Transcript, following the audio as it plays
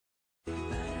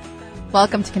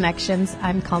Welcome to Connections.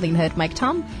 I'm Colleen Hood. Mike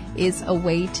Tom is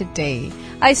away today.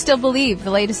 I Still Believe,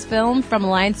 the latest film from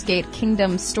Lionsgate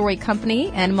Kingdom Story Company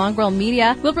and Mongrel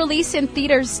Media, will release in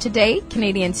theaters today.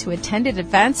 Canadians who attended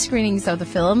advanced screenings of the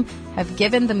film have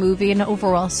given the movie an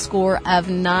overall score of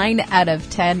 9 out of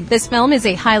 10. This film is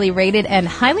a highly rated and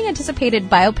highly anticipated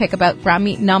biopic about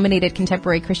Grammy-nominated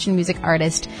contemporary Christian music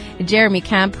artist Jeremy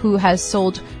Camp, who has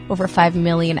sold over 5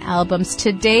 million albums.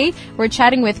 Today, we're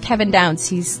chatting with Kevin Downs.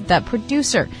 He's the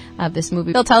producer of this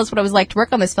movie. He'll tell us what it was like to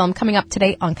work on this film coming up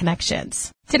today on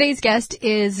Connections. Today's guest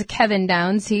is Kevin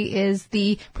Downs. He is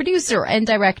the producer and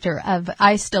director of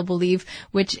I Still Believe,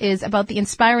 which is about the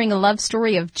inspiring love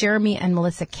story of Jeremy and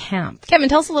Melissa Camp. Kevin,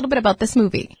 tell us a little bit about this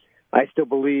movie. I Still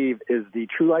Believe is the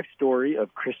true life story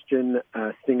of Christian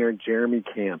singer Jeremy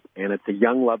Camp, and it's a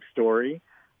young love story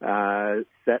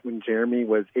set when Jeremy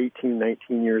was 18,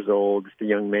 19 years old, just a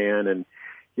young man, and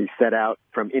he set out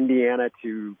from Indiana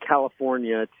to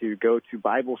California to go to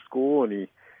Bible school, and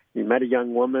he met a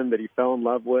young woman that he fell in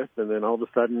love with, and then all of a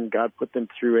sudden God put them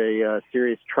through a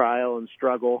serious trial and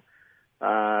struggle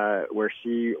where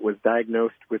she was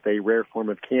diagnosed with a rare form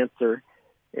of cancer,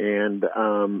 and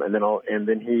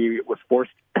then he was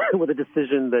forced with a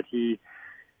decision that he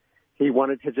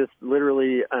wanted to just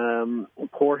literally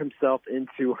pour himself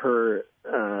into her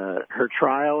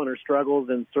trial and her struggles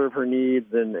and serve her needs,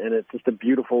 and it's just a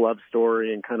beautiful love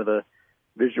story and kind of a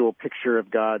visual picture of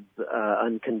God's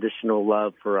unconditional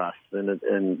love for us,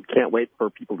 and can't wait for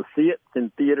people to see it. It's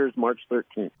in theaters March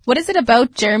 13th. What is it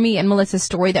about Jeremy and Melissa's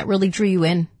story that really drew you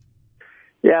in?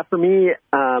 Yeah, for me,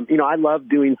 I love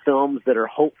doing films that are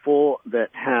hopeful, that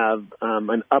have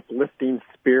an uplifting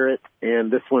spirit,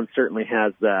 and this one certainly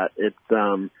has that. It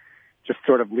just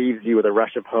sort of leaves you with a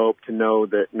rush of hope to know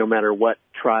that no matter what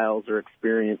trials or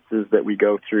experiences that we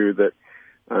go through, that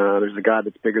there's a God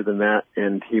that's bigger than that,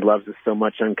 and he loves us so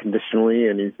much unconditionally,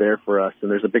 and he's there for us, and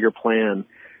there's a bigger plan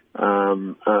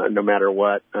no matter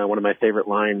what. One of my favorite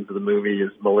lines of the movie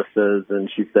is Melissa's, and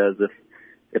she says,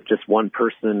 if just one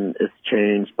person is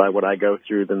changed by what I go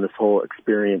through, then this whole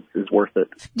experience is worth it.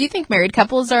 Do you think married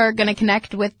couples are going to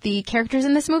connect with the characters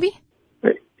in this movie?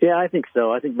 Yeah, I think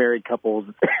so. I think married couples,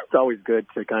 it's always good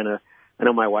to kind of, I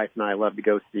know my wife and I love to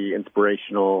go see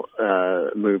inspirational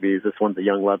movies. This one's a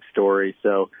young love story,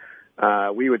 so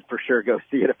we would for sure go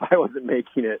see it if I wasn't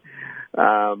making it,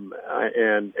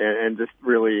 and just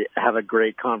really have a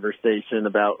great conversation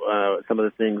about some of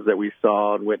the things that we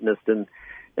saw and witnessed, and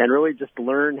really just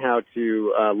learn how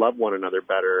to love one another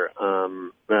better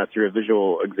through a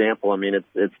visual example. I mean,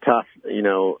 it's tough,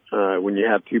 when you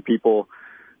have two people,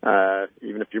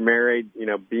 even if you're married,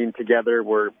 being together,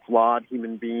 we're flawed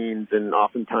human beings, and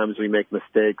oftentimes we make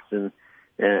mistakes, and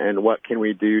what can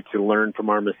we do to learn from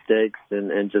our mistakes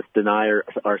and just deny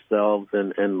ourselves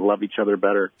and love each other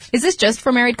better. Is this just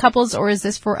for married couples, or is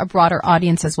this for a broader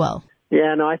audience as well?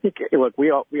 Yeah, no, I think, look,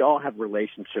 we all have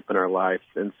relationship in our lives,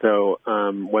 and so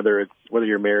whether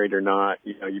you're married or not,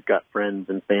 you've got friends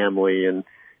and family, and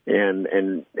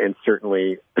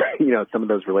certainly, some of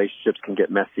those relationships can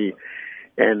get messy,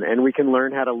 and we can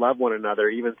learn how to love one another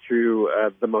even through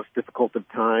the most difficult of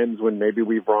times when maybe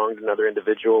we've wronged another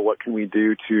individual. What can we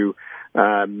do to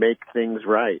make things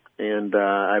right? And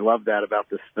I love that about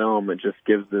this film. It just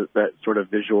gives that sort of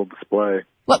visual display.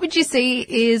 What would you say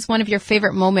is one of your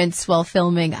favorite moments while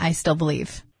filming I Still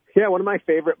Believe? Yeah, one of my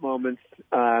favorite moments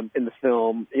in the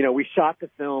film, we shot the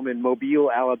film in Mobile,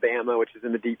 Alabama, which is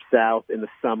in the deep south in the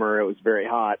summer. It was very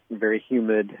hot and very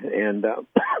humid, and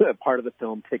part of the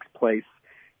film takes place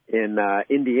in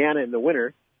Indiana in the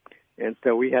winter. And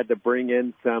so we had to bring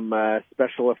in some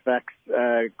special effects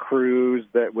crews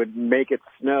that would make it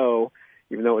snow,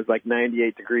 even though it was like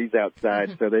 98 degrees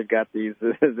outside. So they've got this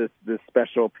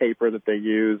special paper that they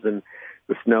use, and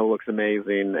the snow looks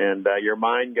amazing. And your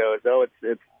mind goes, oh,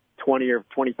 it's 20 or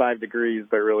 25 degrees,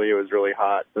 but really it was really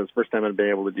hot. So it's the first time I've been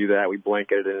able to do that. We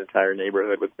blanketed an entire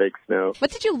neighborhood with fake snow.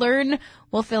 What did you learn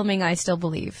while filming I Still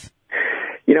Believe?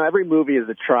 Every movie is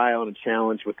a trial and a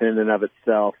challenge within and of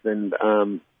itself. And,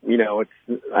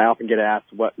 I often get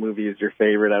asked what movie is your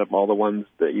favorite out of all the ones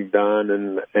that you've done.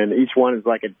 And each one is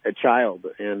like a child,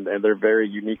 and they're very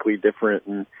uniquely different.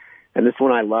 And this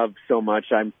one I love so much.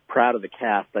 I'm proud of the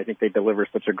cast. I think they deliver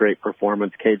such a great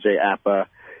performance. KJ Apa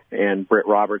and Britt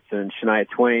Robertson, Shania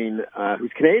Twain,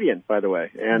 who's Canadian, by the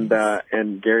way, and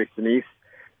Gary Sinise.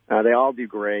 They all do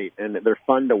great, and they're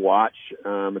fun to watch.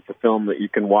 It's a film that you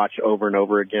can watch over and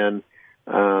over again.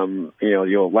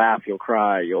 You'll laugh, you'll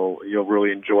cry, you'll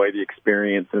really enjoy the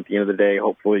experience. And at the end of the day,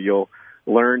 hopefully you'll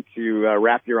learn to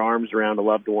wrap your arms around a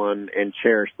loved one and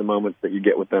cherish the moments that you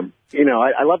get with them. You know,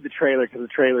 I love the trailer because the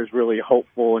trailer is really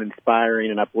hopeful and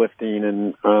inspiring and uplifting,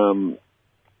 and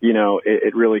you know,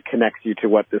 it really connects you to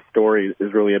what this story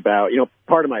is really about. You know,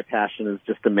 part of my passion is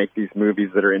just to make these movies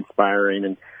that are inspiring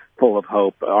and full of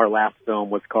hope. Our last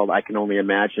film was called I Can Only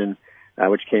Imagine,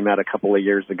 which came out a couple of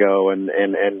years ago, and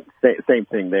same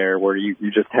thing there, where you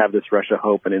just have this rush of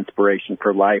hope and inspiration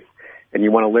for life, and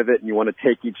you want to live it, and you want to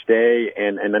take each day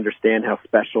and understand how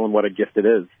special and what a gift it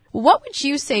is. What would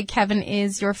you say, Kevin,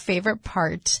 is your favorite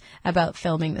part about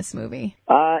filming this movie?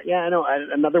 Yeah, I know.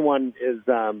 Another one is,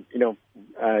 you know,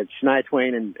 Shania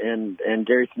Twain and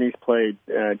Gary Sinise played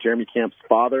Jeremy Camp's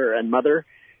father and mother,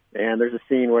 and there's a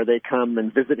scene where they come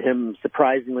and visit him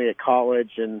surprisingly at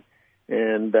college, and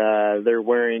they're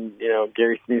wearing, you know,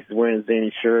 Gary Sinise is wearing a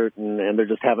zany shirt, and they're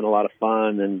just having a lot of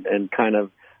fun, and kind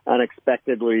of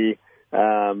unexpectedly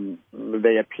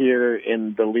they appear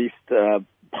in the least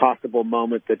possible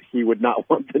moment that he would not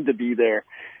want them to be there.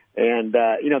 And,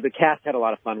 you know, the cast had a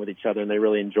lot of fun with each other, and they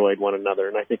really enjoyed one another.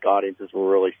 And I think audiences will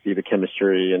really see the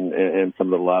chemistry and some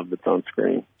of the love that's on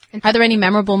screen. Are there any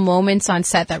memorable moments on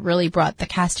set that really brought the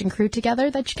cast and crew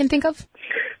together that you can think of?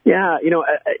 Yeah, you know,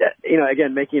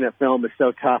 again, making a film is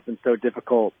so tough and so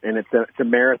difficult, and it's a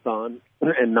marathon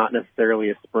and not necessarily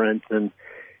a sprint. And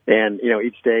you know,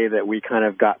 each day that we kind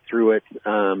of got through it,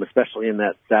 especially in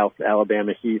that South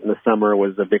Alabama heat in the summer,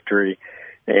 was a victory.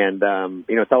 And,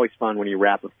 you know, it's always fun when you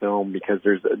wrap a film because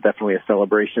there's definitely a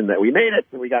celebration that we made it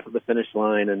and we got to the finish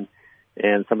line. And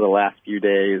some of the last few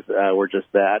days were just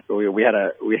that. We had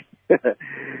a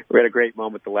great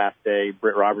moment the last day.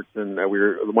 Britt Robertson,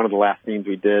 one of the last scenes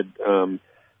we did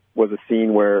was a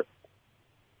scene where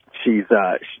she's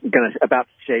about to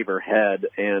shave her head,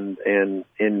 and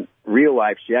in real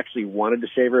life she actually wanted to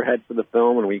shave her head for the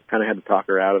film, and we kind of had to talk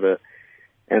her out of it.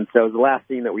 And so it was the last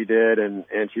scene that we did, and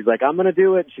she's like, I'm going to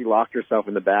do it. And she locked herself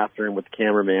in the bathroom with the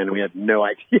cameraman, and we had no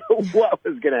idea what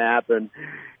was going to happen.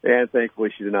 And thankfully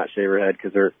she did not shave her head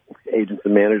because her agents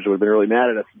and managers would have been really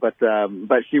mad at us. But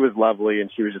she was lovely, and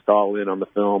she was just all in on the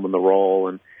film and the role,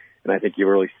 and I think you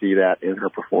really see that in her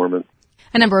performance.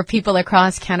 A number of people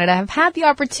across Canada have had the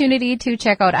opportunity to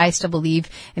check out I Still Believe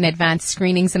in advanced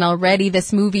screenings, and already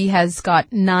this movie has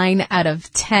got 9 out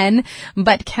of 10.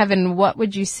 But Kevin, what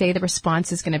would you say the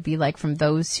response is going to be like from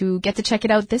those who get to check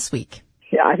it out this week?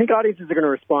 Yeah, I think audiences are going to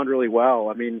respond really well.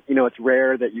 I mean, you know, it's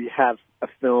rare that you have a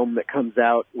film that comes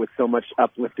out with so much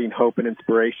uplifting hope and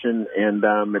inspiration, and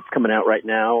it's coming out right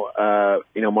now,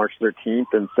 you know, March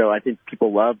 13th. And so I think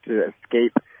people love to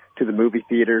escape to the movie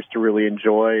theaters to really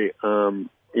enjoy,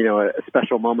 you know, a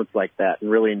special moments like that and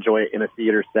really enjoy it in a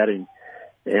theater setting.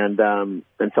 And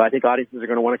so I think audiences are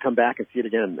going to want to come back and see it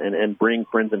again and bring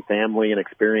friends and family and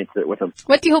experience it with them.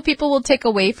 What do you hope people will take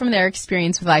away from their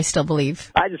experience with I Still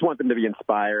Believe? I just want them to be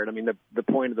inspired. I mean, the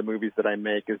point of the movies that I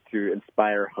make is to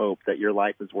inspire hope that your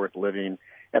life is worth living.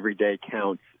 Every day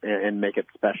counts, and make it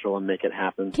special and make it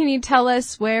happen. Can you tell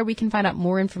us where we can find out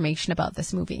more information about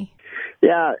this movie?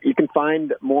 Yeah, you can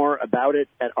find more about it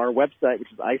at our website, which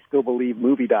is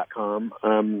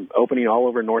istillbelievemovie.com. Opening all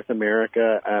over North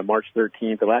America, March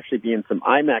 13th. It'll actually be in some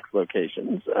IMAX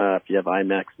locations, if you have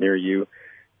IMAX near you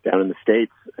down in the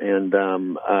States. And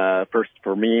first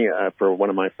for me, for one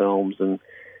of my films.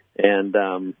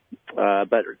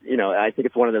 But, you know, I think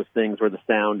it's one of those things where the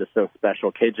sound is so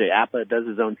special. KJ Apa does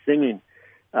his own singing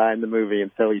in the movie,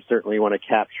 and so you certainly want to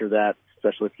capture that,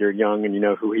 especially if you're young and you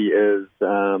know who he is.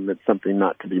 It's something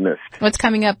not to be missed. What's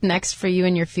coming up next for you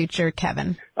in your future,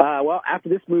 Kevin? Well, after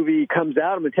this movie comes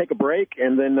out, I'm going to take a break,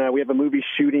 and then we have a movie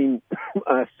shooting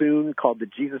soon called The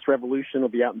Jesus Revolution. It'll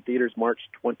be out in theaters March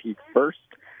 21st.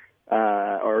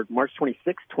 Or March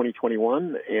 26,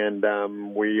 2021,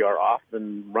 and we are off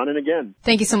and running again.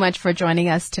 Thank you so much for joining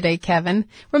us today, Kevin.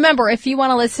 Remember, if you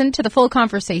want to listen to the full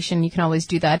conversation, you can always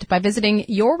do that by visiting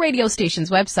your radio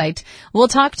station's website. We'll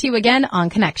talk to you again on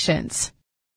Connections.